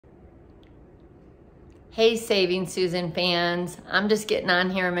Hey, Saving Susan fans. I'm just getting on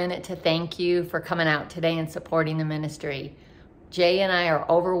here a minute to thank you for coming out today and supporting the ministry. Jay and I are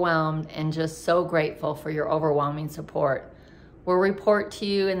overwhelmed and just so grateful for your overwhelming support. We'll report to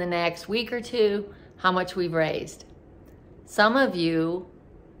you in the next week or two how much we've raised. Some of you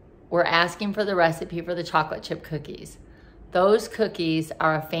were asking for the recipe for the chocolate chip cookies. Those cookies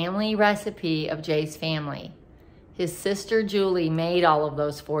are a family recipe of Jay's family. His sister Julie made all of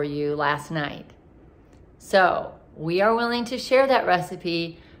those for you last night. So we are willing to share that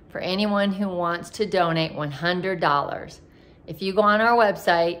recipe for anyone who wants to donate $100. If you go on our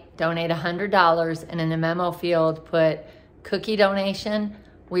website, donate $100, and in the memo field put cookie donation,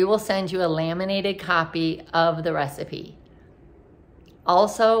 we will send you a laminated copy of the recipe.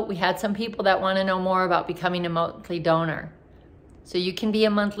 Also, we had some people that want to know more about becoming a monthly donor. So you can be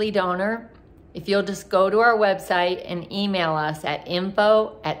a monthly donor if you'll just go to our website and email us at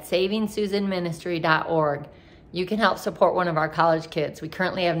info@savingsusanministry.org. You can help support one of our college kids. We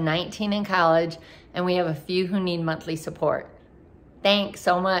currently have 19 in college, and we have a few who need monthly support. Thanks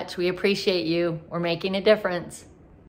so much. We appreciate you. We're making a difference.